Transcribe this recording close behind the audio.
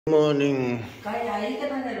Morning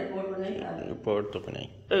report तो बनाई।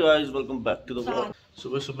 Hey guys welcome back to the vlog.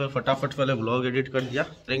 सुबह सुबह फटाफट वाले व्लॉग एडिट कर दिया।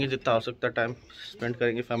 करेंगे जितना हो सकता टाइम स्पेंड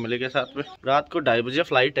करेंगे फैमिली के साथ में। रात को 2:30 बजे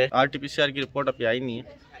फ्लाइट है। RT-PCR की रिपोर्ट अभी आई नहीं है,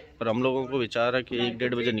 पर हम लोगों को विचार है कि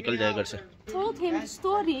 1-1:30 बजे निकल जाए घर से। Told him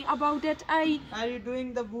story about that Are you doing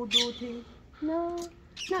the voodoo thing? No.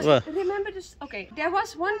 Remember this? Okay, there was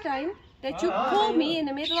one time that you called me in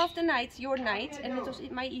the middle of the night, your night, and it was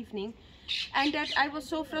my evening, and that I was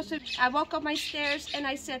so frustrated. I walked up my stairs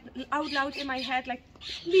and I said out loud in my head, like,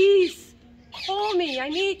 please call me, I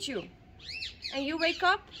need you. And you wake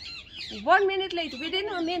up 1 minute later, within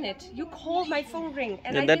a minute, you called my phone ring.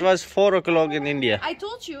 And Yeah, that was 4 o'clock in India. I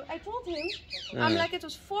told him, I'm like, it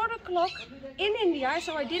was 4 o'clock in India,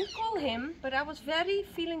 so I didn't call him, but I was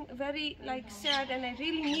feeling very like sad, and I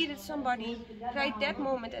really needed somebody right that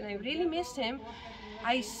moment, and I really missed him.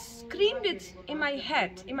 I screamed it in my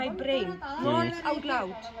head, in my brain, not out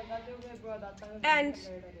loud. And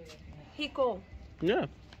he called. Yeah.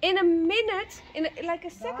 In a minute, like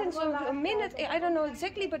a second or a minute, I don't know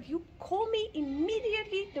exactly, but you call me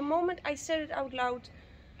immediately the moment I said it out loud.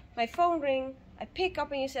 My phone rang, I pick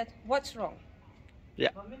up and you said, what's wrong?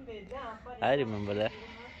 Yeah, I remember that.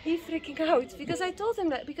 He freaking out because I told him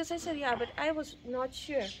that, because I said, yeah, but I was not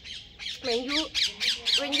sure. When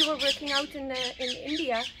you were working out in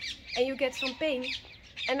India and you get some pain,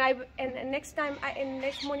 and next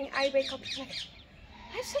morning I wake up like,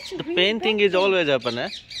 The pain thing is always happen, eh?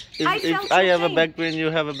 If I have a back pain, you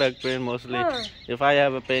have a back pain mostly. If I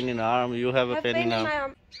have a pain in arm, you have a pain in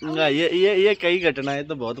arm. ना ये कई घटनाएं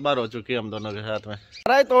तो बहुत बार हो चुकी है हम दोनों के साथ में।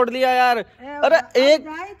 अरे तोड़ लिया यार। अरे एक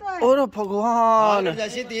और भगवान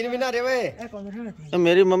जैसे 3 महीना रे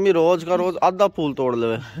मेरी मम्मी रोज का रोज आधा फूल तोड़ ले।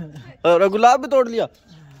 और गुलाब भी तोड़ लिया।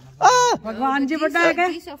 भगवान जी बड़ा है क्या?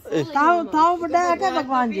 ताऊ बड़ा है क्या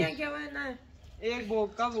भगवान जी? एक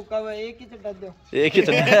भूखा हुआ एक ही चढ़ा दो। एक ही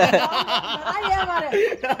चढ़ा।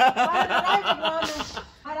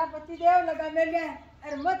 हमारा पति देव लगा मिल गया।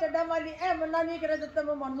 अरे मत चढ़ा माली ए मना नहीं करे जब तक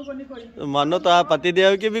मैं मानू को नहीं कोई। मानो तो आप पति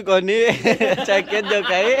देव की भी कोई नहीं। चेक दो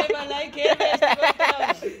कहीं।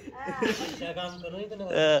 अच्छा काम करो ही तो ना।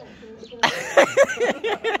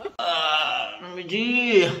 जी।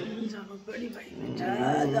 बड़ी भाई जा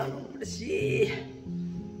सी।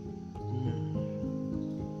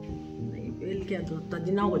 क्या तो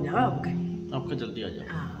तजना हो जा आपका जल्दी आ जा।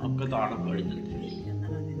 आपका तो आना बड़ी जल्दी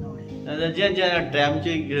जे टाइम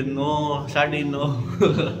ची 9 9:30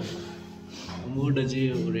 मूड जी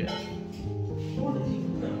हो रहा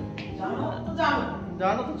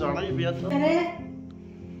जाना तो जाना ही भैया। तो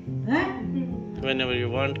whenever you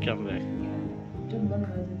want come back।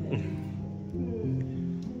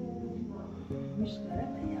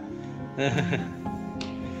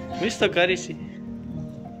 Miss तो करी सी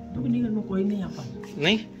कोई नहीं आपा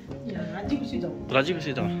नहीं राजी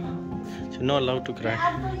खुशी जाओ नो अलाउड टू क्राई।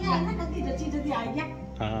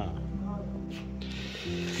 हाँ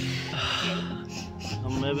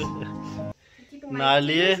हमें भी ना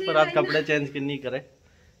लिए पर आज कपड़े चेंज करनी करे,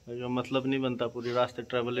 मतलब नहीं बनता। पूरी रास्ते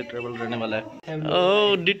ट्रेवल रहने वाला है।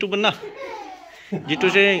 ओ D2 बनना G2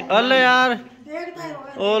 सिंह। अल्ले यार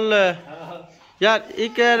ओले यार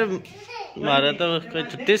एक यार मारे तो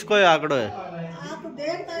 36 कोई आंकड़ो है।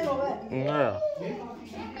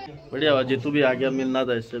 बढ़िया बात, जीतू भी आ गया, मिलना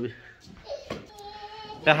था इससे भी।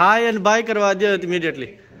 हाय एंड बाय करवा दिया इमीडिएटली।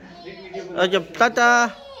 जब टाटा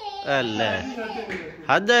अल्ले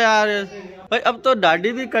हद है यार भाई। अब तो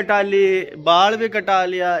दाढ़ी भी कटा ली, बाल भी कटा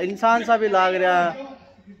लिया, इंसान सा भी लाग रहा।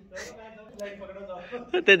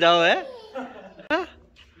 ते जाओ है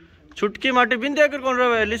छुटकी माटी बिन देकर कौन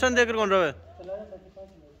रहे, लिसन देकर कौन रहे।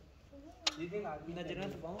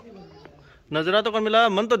 नजरा तो कौन मिला,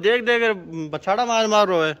 मन तो देख बछाड़ा मार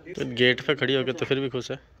रहा है। तो गेट पे खड़ी होके तो फिर भी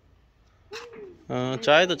खुश है।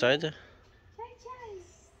 चाय तो चाय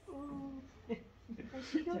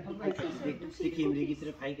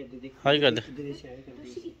हाय कर दे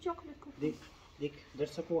देख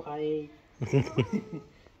दर्शकों हाय।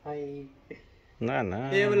 हाय ना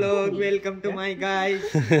हे vlog welcome to my guys.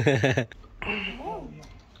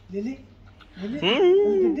 ले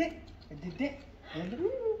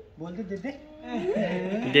बोल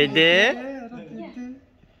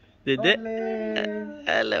दे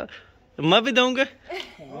हेलो मैं भी दूंगा।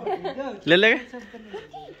 ले लेगा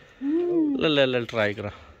ले ट्राई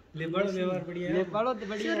करा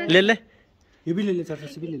ले ले ये भी ले ले सर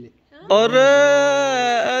भी ले ले। और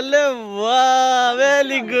अरे वाह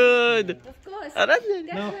वेरी गुड। अरे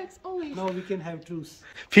no we can have truce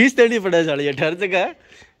fees देनी पड़े साड़ी ठहर से का।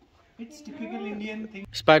 It's typical Indian thing.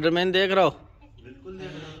 Spiderman देख रहा हो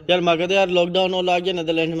यार। मैं कहते यार लॉकडाउन और आ गया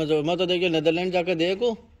नीदरलैंड में। मैं तो देखिए नीदरलैंड जाकर देखो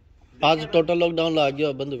आज टोटल लॉकडाउन लग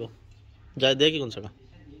गया बंद को जाए देखी कौन सा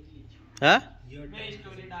है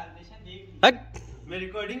मैं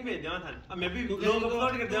रिकॉर्डिंग भेज दिया था अब मैं भी व्लॉग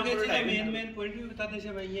अपलोड कर दिया पूरा टाइम मेन पॉइंट भी बता दे से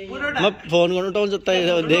भाई ये मैं फोन को उठाऊं सकता है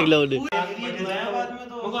देख लो बाद में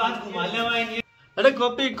तो वो आज घुमा ले भाई अरे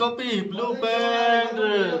कॉपी कॉपी ब्लू पेन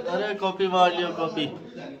अरे कॉपी मार लियो कॉपी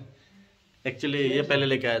एक्चुअली ये पहले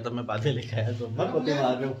लेके आया था मैं बाद में लेके आया तो मैं कॉपी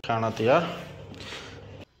मार रहा हूं खाना था यार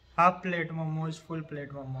half plate momos full plate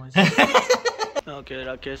momos okay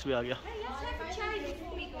Rakesh भी आ गया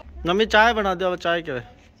मम्मी चाय बना दो अब चाय क्या है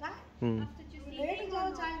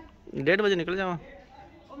 1:30 बजे निकल जाओ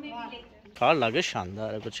खार लागे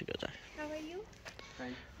शानदार है कुछ क्या चाय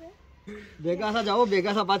बेगा सा जाओ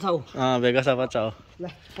बेगा सा पास आओ हाँ बेगा सा पास आओ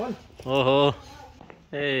ओहो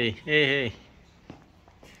ए ए ए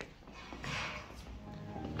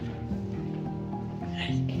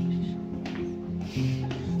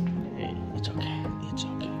It's okay. It's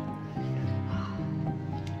okay.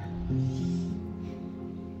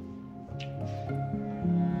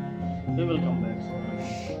 We will come back.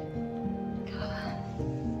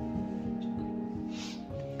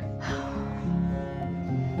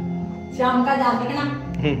 शाम का ध्यान रखना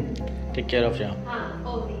Take care of Sham. हाँ,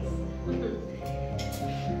 always.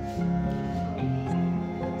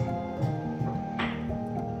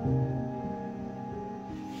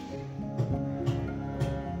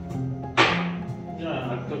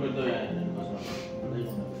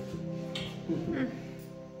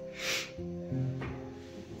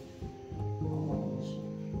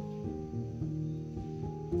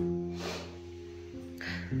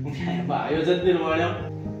 Ayosan din mo yan.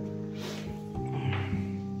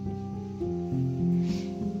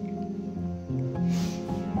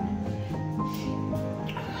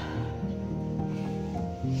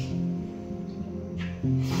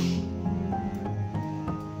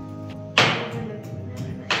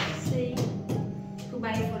 Say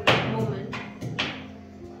goodbye for a moment.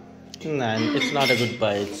 Nah, it's not a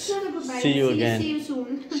goodbye. It's Not a goodbye. see you again. See you soon.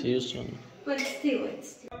 See you soon. But still, it's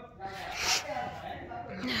still.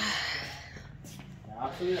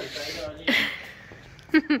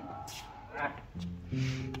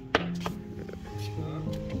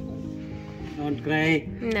 Don't cry.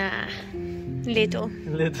 Nah, little.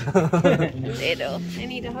 Little. Little. I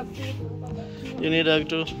need a hug too. You need a hug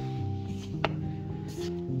too.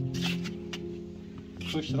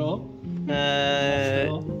 खुश रहो.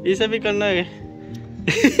 इसे भी करना है.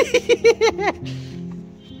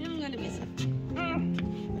 I'm gonna miss it.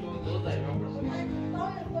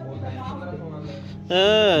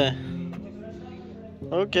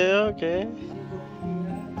 Okay, okay.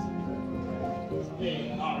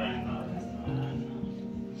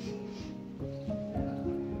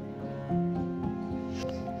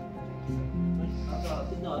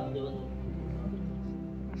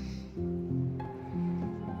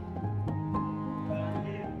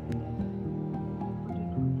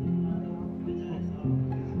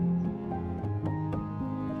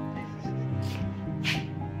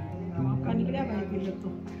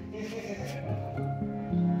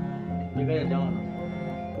 ये जाओ ना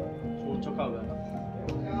वो चुका हुआ ना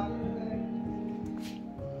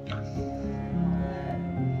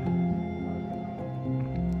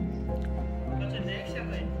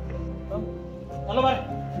हेलो भाई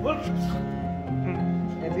बोल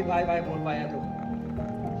अभी बाय बाय बोल पाया तो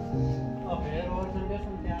अब यार और सर्विस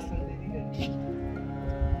हम तैयार कर देंगे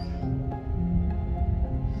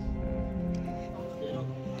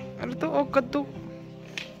अरे तो ओ कद्दू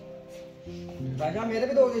राजा मेरे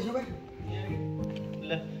भी दो देशों पे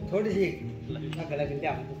थोड़ी सी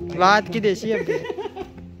रात की देसी है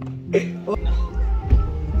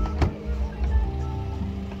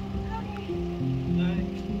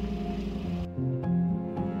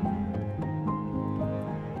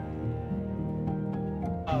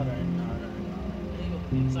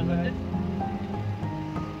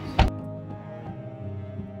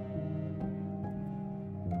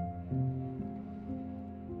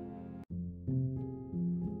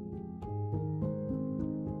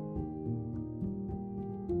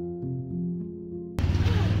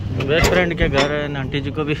बेस्ट फ्रेंड के घर है आंटी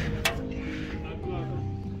जी को भी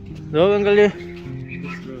दो अंकल जी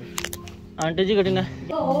आंटी जी कटी ना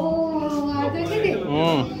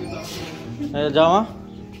जावा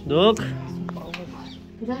दुख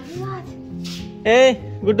ए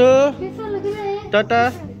Guddu Tata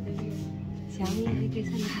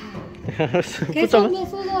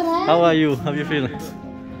how are you how you feel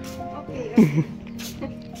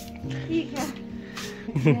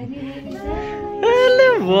अरे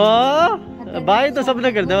वाह बाय तो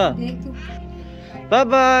सबने कर देवा बाय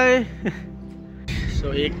बाय।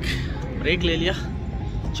 सो एक ब्रेक ले लिया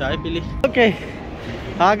चाय पी ली। ओके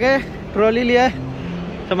आ गए, ट्रॉली लिया है,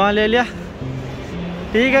 सामान ले लिया।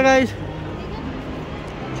 ठीक है गाइस,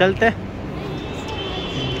 चलते।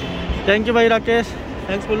 थैंक यू भाई राकेश,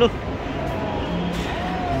 थैंक्स बोलो।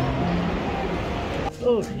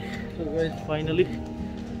 फाइनली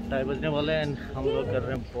टाइम बजने वाले हैं, हम लोग कर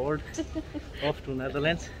रहे हैं बोर्ड ऑफ टू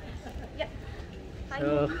नेदरलैंड्स।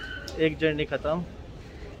 एक जर्नी ख़त्म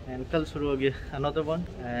एंड कल शुरू होगी अनदर वन।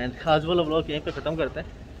 एंड आज वाला व्लॉग यहीं पे ख़त्म करते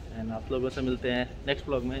हैं एंड आप लोगों से मिलते हैं नेक्स्ट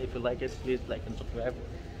व्लॉग में। If you like it please like and subscribe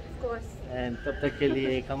and तब तक के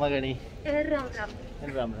लिए खमा गणी, राम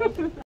राम।